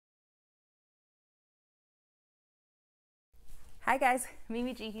Hi guys,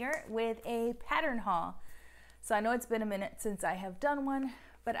 Mimi G here with a pattern haul. So I know it's been a minute since I have done one,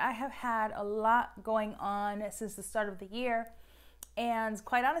 but I have had a lot going on since the start of the year. And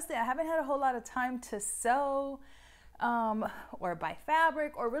quite honestly, I haven't had a whole lot of time to sew or buy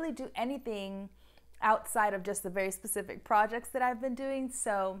fabric or really do anything outside of just the very specific projects that I've been doing.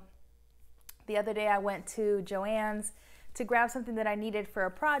 So the other day I went to Joann's to grab something that I needed for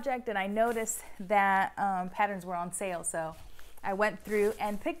a project, and I noticed that patterns were on sale. So I went through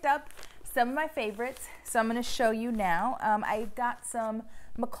and picked up some of my favorites. So I'm going to show you now. I got some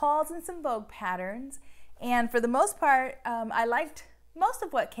McCall's and some Vogue patterns, and for the most part I liked most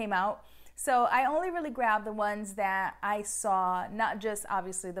of what came out. So I only really grabbed the ones that I saw, not just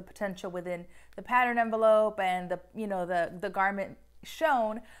obviously the potential within the pattern envelope and the garment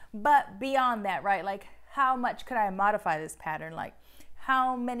shown, but beyond that, right? Like, how much could I modify this pattern? Like,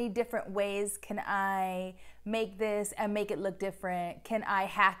 how many different ways can I make this and make it look different? Can I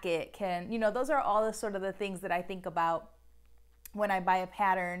hack it? Those are all the sort of the things that I think about when I buy a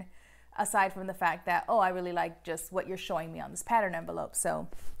pattern, aside from the fact that, oh, I really like just what you're showing me on this pattern envelope. So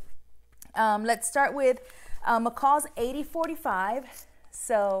let's start with McCall's 8045.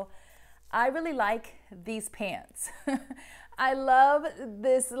 So I really like these pants. I love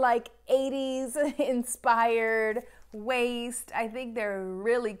this like 80s inspired waist. I think they're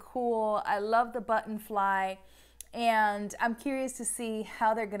really cool. I love the button fly, and I'm curious to see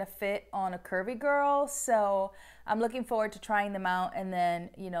how they're gonna fit on a curvy girl. So I'm looking forward to trying them out and then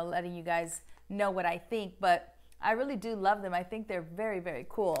letting you guys know what I think. But I really do love them. I think they're very, very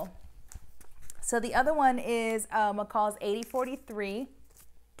cool. So the other one is McCall's 8043.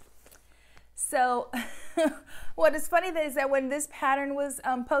 So what is funny is that when this pattern was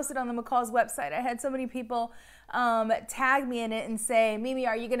posted on the McCall's website, I had so many people tag me in it and say, Mimi,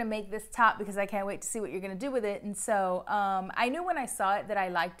 are you going to make this top? Because I can't wait to see what you're going to do with it. And so I knew when I saw it that I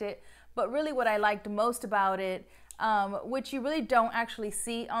liked it, but really what I liked most about it, which you really don't actually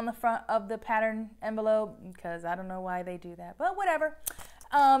see on the front of the pattern envelope, because I don't know why they do that, but whatever,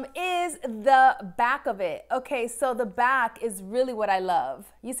 is the back of it. Okay, so the back is really what I love.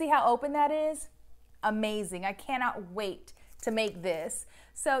 You see how open that is? Amazing. I cannot wait to make this.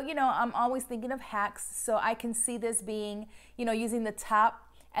 So, I'm always thinking of hacks. So I can see this being, using the top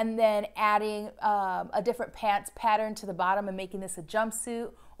and then adding a different pants pattern to the bottom and making this a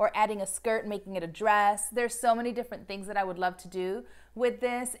jumpsuit, or adding a skirt and making it a dress. There's so many different things that I would love to do with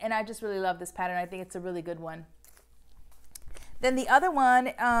this, and I just really love this pattern. I think it's a really good one. Then the other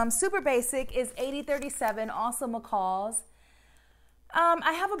one, super basic, is 8037, also McCall's.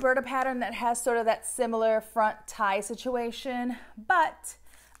 I have a Berta pattern that has sort of that similar front tie situation, but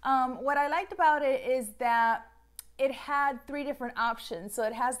what I liked about it is that it had three different options. So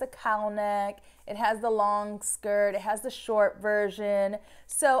it has the cowl neck, it has the long skirt, it has the short version.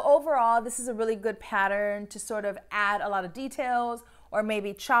 So overall, this is a really good pattern to sort of add a lot of details, or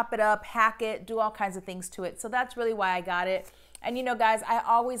maybe chop it up, hack it, do all kinds of things to it. So that's really why I got it. And guys, I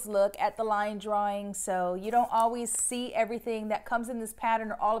always look at the line drawing, so you don't always see everything that comes in this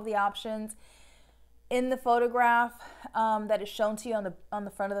pattern or all of the options in the photograph that is shown to you on the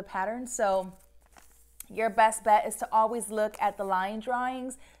front of the pattern. So your best bet is to always look at the line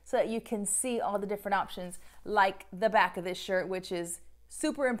drawings so that you can see all the different options, like the back of this shirt, which is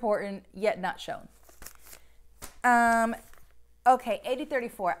super important yet not shown. Okay,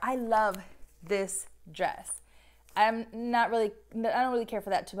 8034. I love this dress. I don't really care for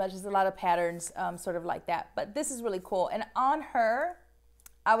that too much. There's a lot of patterns sort of like that, but this is really cool. And on her,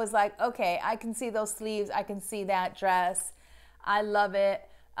 I was like, okay, I can see those sleeves. I can see that dress. I love it.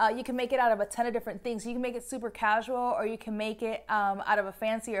 You can make it out of a ton of different things. You can make it super casual, or you can make it out of a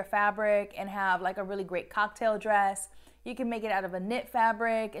fancier fabric and have like a really great cocktail dress. You can make it out of a knit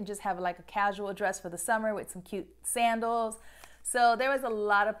fabric and just have like a casual dress for the summer with some cute sandals. So there was a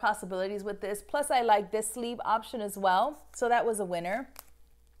lot of possibilities with this. Plus I like this sleeve option as well. So that was a winner.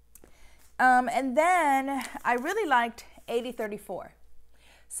 And then I really liked 8034.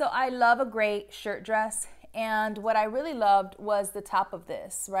 So I love a great shirt dress. And what I really loved was the top of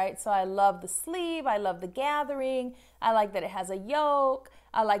this, right? So I love the sleeve. I love the gathering. I like that it has a yoke.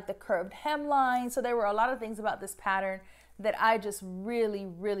 I like the curved hemline. So there were a lot of things about this pattern that I just really,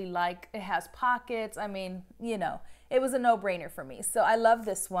 really like. It has pockets. I mean, it was a no-brainer for me. So I love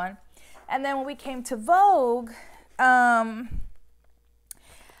this one. And then when we came to Vogue, I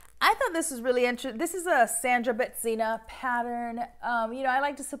thought this was really interesting. This is a Sandra Betzina pattern. I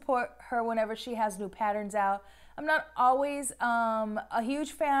like to support her whenever she has new patterns out. I'm not always a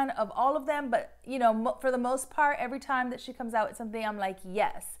huge fan of all of them, but for the most part, every time that she comes out with something, I'm like,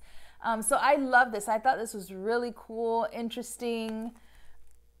 yes. So I love this. I thought this was really cool, interesting.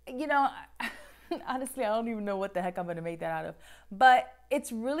 You know, honestly, I don't even know what the heck I'm going to make that out of. But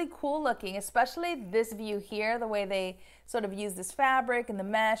it's really cool looking, especially this view here, the way they sort of use this fabric and the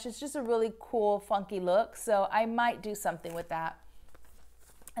mesh. It's just a really cool, funky look. So I might do something with that.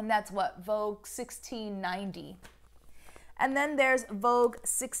 And that's what, Vogue 1690. And then there's Vogue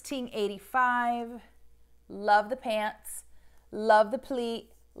 1685. Love the pants, love the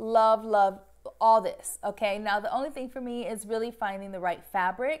pleat, love all this, okay? Now, the only thing for me is really finding the right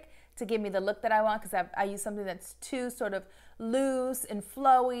fabric to give me the look that I want, because I use something that's too sort of loose and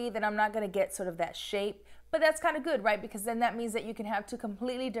flowy, then I'm not gonna get sort of that shape. But that's kind of good, right? Because then that means that you can have two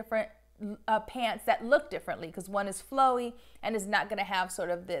completely different pants that look differently, because one is flowy and is not going to have sort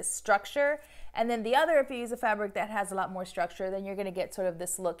of this structure, and then the other, if you use a fabric that has a lot more structure, then you're going to get sort of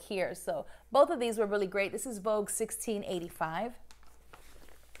this look here. So both of these were really great. This is Vogue 1685.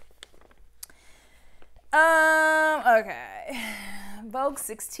 Okay, Vogue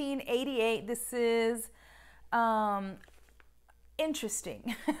 1688. This is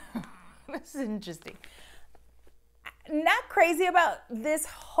interesting. This is interesting. Not crazy about this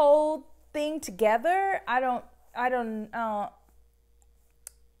whole thing together. I don't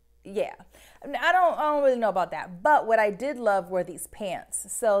really know about that. But what I did love were these pants.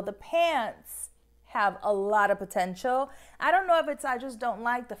 So the pants have a lot of potential. I don't know if it's I just don't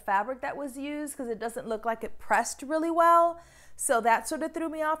like the fabric that was used, because it doesn't look like it pressed really well. So that sort of threw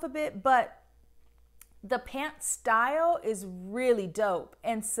me off a bit. But the pant style is really dope.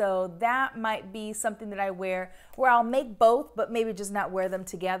 And so that might be something that I wear where I'll make both, but maybe just not wear them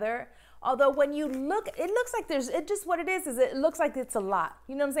together. Although when you look, it looks like what it is it looks like it's a lot.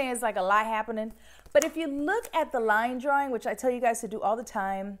 You know what I'm saying? It's like a lot happening. But if you look at the line drawing, which I tell you guys to do all the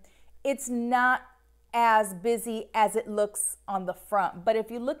time, it's not as busy as it looks on the front. But if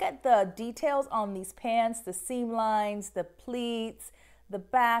you look at the details on these pants, the seam lines, the pleats, the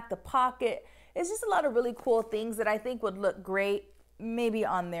back, the pocket, it's just a lot of really cool things that I think would look great maybe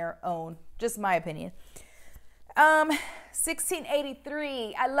on their own. Just my opinion.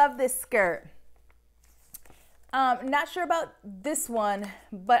 1683. I love this skirt. Not sure about this one,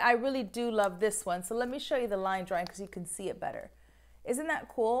 but I really do love this one. So let me show you the line drawing because you can see it better. Isn't that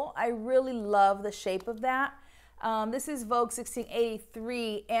cool? I really love the shape of that. This is Vogue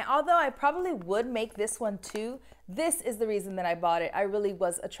 1683, and although I probably would make this one too, this is the reason that I bought it. I really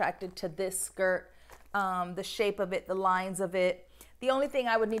was attracted to this skirt, the shape of it, the lines of it. The only thing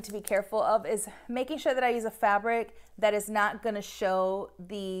I would need to be careful of is making sure that I use a fabric that is not going to show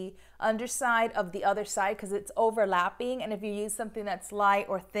the underside of the other side, because it's overlapping, and if you use something that's light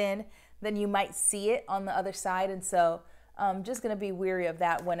or thin, then you might see it on the other side, and so I'm just going to be wary of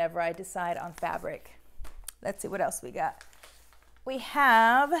that whenever I decide on fabric. Let's see what else we got. We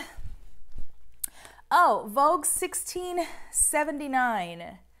have, Vogue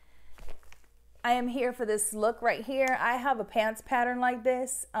 1679. I am here for this look right here. I have a pants pattern like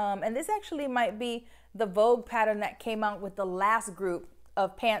this, and this actually might be the Vogue pattern that came out with the last group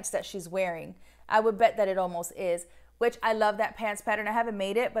of pants that she's wearing. I would bet that it almost is, which I love that pants pattern. I haven't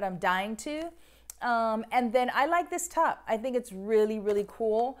made it, but I'm dying to. And then I like this top. I think it's really, really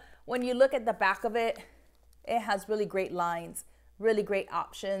cool. When you look at the back of it, it has really great lines, really great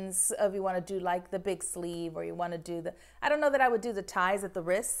options if you want to do like the big sleeve, or you want to do the, I don't know that I would do the ties at the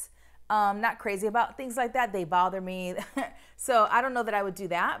wrists. Not crazy about things like that. They bother me. So I don't know that I would do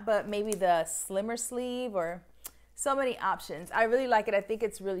that, but maybe the slimmer sleeve, or so many options. I really like it. I think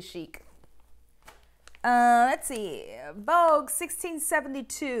it's really chic. Let's see. Vogue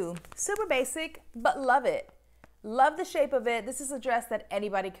 1672. Super basic, but love it. Love the shape of it. This is a dress that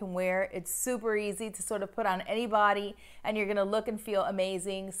anybody can wear. It's super easy to sort of put on anybody, and you're going to look and feel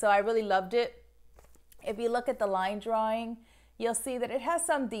amazing. So I really loved it. If you look at the line drawing, you'll see that it has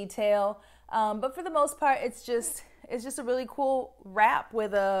some detail, but for the most part, it's just a really cool wrap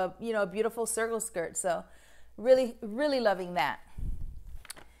with a beautiful circle skirt. So really, really loving that.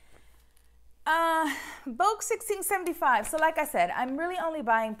 Vogue 1675. So like I said, I'm really only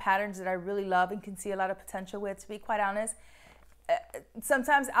buying patterns that I really love and can see a lot of potential with, to be quite honest.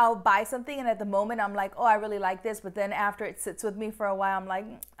 Sometimes I'll buy something and at the moment I'm like, oh, I really like this, but then after it sits with me for a while, I'm like,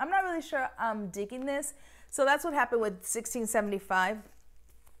 I'm not really sure I'm digging this. So that's what happened with 1675.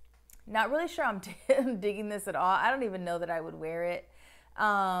 Not really sure I'm digging this at all. I don't even know that I would wear it.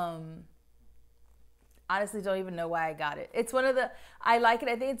 Honestly, don't even know why I got it. It's one of the, I like it.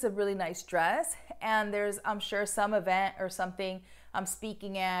 I think it's a really nice dress. And there's, I'm sure, some event or something I'm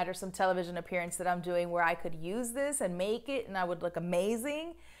speaking at, or some television appearance that I'm doing where I could use this and make it and I would look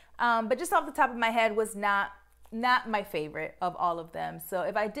amazing. But just off the top of my head was not not my favorite of all of them. So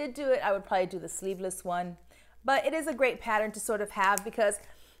if I did do it, I would probably do the sleeveless one. But it is a great pattern to sort of have, because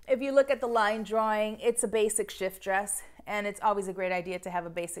if you look at the line drawing, it's a basic shift dress, and it's always a great idea to have a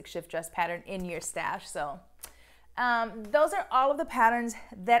basic shift dress pattern in your stash. So those are all of the patterns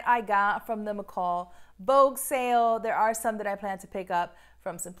that I got from the McCall Vogue sale. There are some that I plan to pick up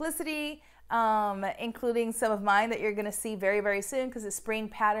from Simplicity, including some of mine that you're going to see very, very soon, because the spring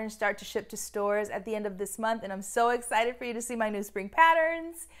patterns start to ship to stores at the end of this month, and I'm so excited for you to see my new spring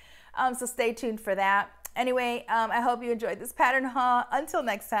patterns. So stay tuned for that. Anyway, I hope you enjoyed this pattern haul. Until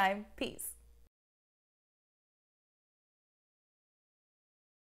next time, peace.